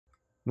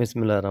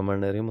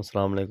बिस्मिल्लाहिर्रहमानिर्रहीम,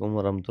 अस्सलाम वालेकुम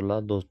वरहमतुल्लाह।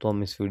 दोस्तों,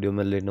 हम इस वीडियो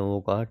में लेनोवो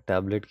का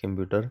टैबलेट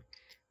कंप्यूटर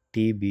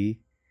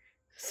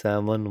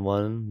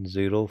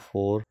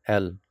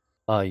TB-7104l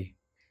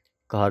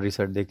का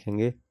रिसेट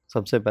देखेंगे।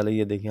 सबसे पहले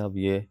ये देखें आप,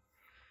 ये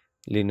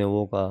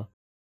लेनोवो का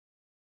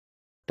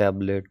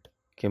टैबलेट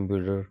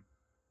कंप्यूटर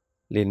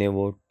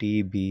लेनोवो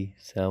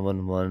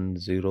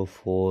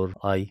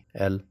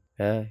TB-7104l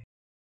है।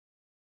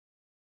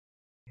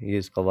 ये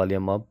इसका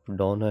वॉल्यूम अप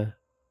डाउन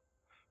है,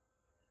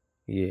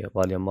 ये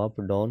वॉल्यूम अप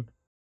डाउन।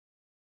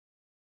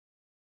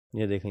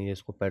 ये देखें, ये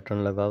इसको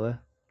पैटर्न लगा हुआ है।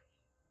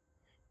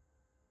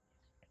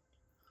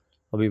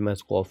 अभी मैं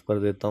इसको ऑफ कर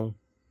देता हूँ।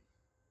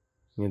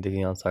 ये देखिए,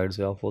 यहाँ साइड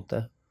से ऑफ होता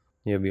है,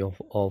 ये भी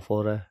ऑफ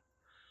हो रहा है।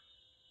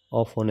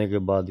 ऑफ होने के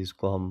बाद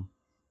इसको हम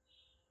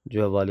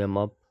जो है वॉल्यूम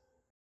अप,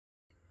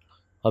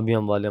 अभी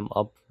हम वॉल्यूम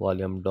अप,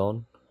 वॉल्यूम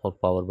डाउन और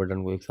पावर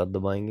बटन को एक साथ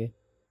दबाएंगे।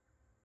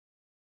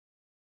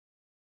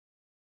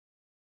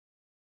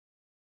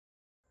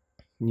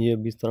 ये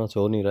अभी इस तरह से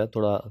हो नहीं रहा है,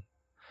 थोड़ा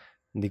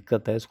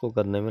दिक्कत है इसको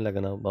करने में,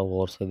 लेकिन आप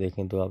गौर से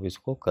देखें तो आप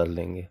इसको कर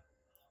लेंगे,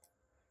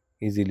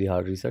 इजीली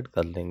हार्ड रीसेट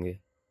कर लेंगे।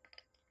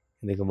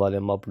 देखिए,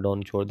 वॉल्यूम अप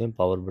डाउन छोड़ दें,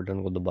 पावर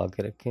बटन को दबा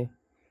के रखें,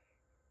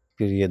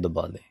 फिर ये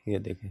दबा दें। ये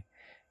देखें,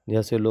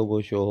 जैसे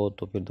लोगो शो हो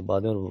तो फिर दबा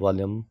दें और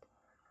वॉल्यूम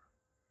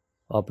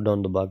अप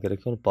डाउन दबा के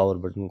रखें और पावर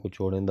बटन को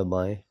छोड़ें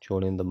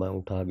दबाएं,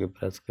 उठा के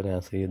प्रेस करें,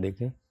 ऐसे। ये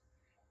देखें,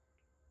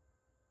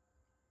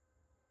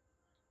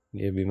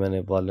 ये भी मैंने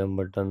वॉल्यूम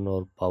बटन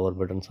और पावर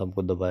बटन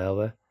सबको दबाया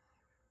हुआ है।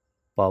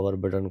 पावर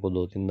बटन को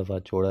 2-3 दफ़ा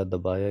छोड़ा,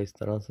 दबाया इस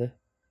तरह से।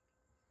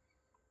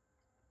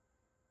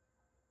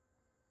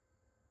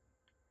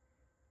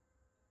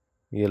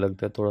 ये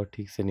लगता है थोड़ा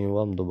ठीक से नहीं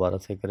हुआ, हम दोबारा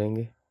से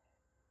करेंगे।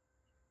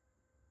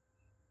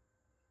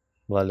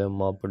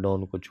 वॉल्यूम अप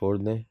डाउन को छोड़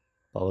दें,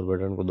 पावर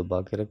बटन को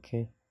दबा के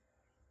रखें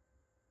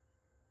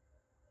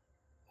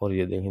और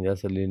ये देखें,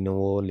 जैसे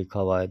लेनोवो लिखा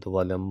हुआ है तो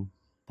वॉल्यूम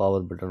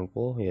पावर बटन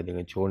को ये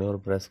देखें छोड़ें और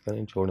प्रेस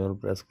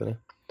करें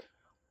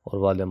और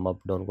वॉल्यूम अप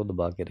डाउन को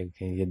दबा के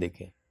रखें। ये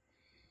देखें,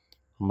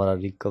 हमारा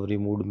रिकवरी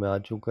मोड में आ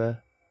चुका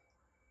है।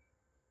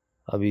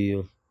 अभी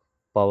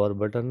पावर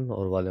बटन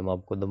और वॉल्यूम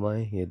अप को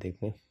दबाएं। ये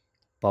देखें,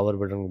 पावर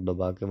बटन को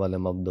दबा के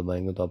वॉल्यूम अप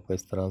दबाएंगे तो आपका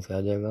इस तरह से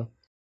आ जाएगा।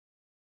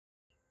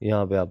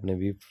 यहाँ पे आपने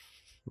भी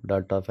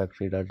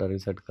फैक्ट्री डाटा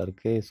रीसेट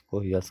करके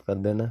इसको यस कर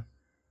देना है।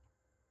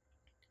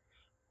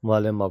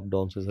 वॉल्यूम अप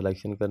डाउन से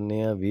सिलेक्शन करनी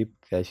है, वीप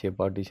कैशे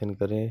पार्टीशन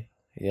करें,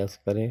 यस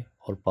करें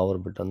और पावर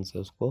बटन से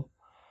उसको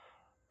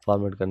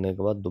फॉर्मेट करने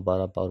के बाद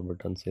दोबारा पावर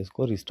बटन से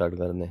इसको रिस्टार्ट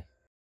कर दें।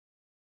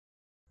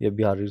 ये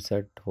भी हार्ड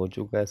रीसेट हो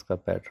चुका है, इसका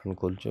पैटर्न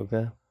खुल चुका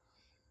है।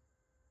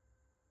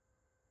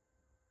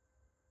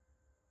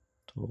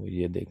 तो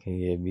ये देखें,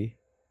 ये भी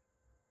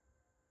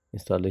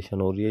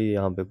इंस्टॉलेशन हो रही है।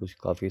 यहाँ पे कुछ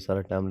काफ़ी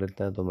सारा टाइम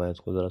लेता है, तो मैं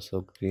इसको ज़रा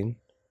स्क्रीन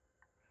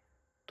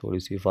थोड़ी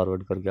सी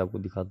फॉरवर्ड करके आपको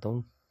दिखाता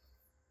हूँ।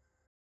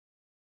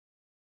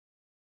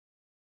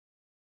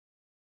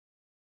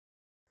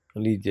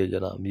 लीजिए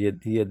जनाब, ये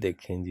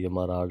देखें जी,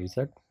 हमारा हार्ड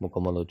रीसेट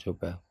मुकम्मल हो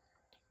चुका है।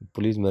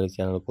 प्लीज़ मेरे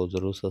चैनल को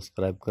ज़रूर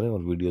सब्सक्राइब करें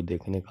और वीडियो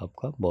देखने का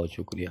आपका बहुत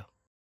शुक्रिया।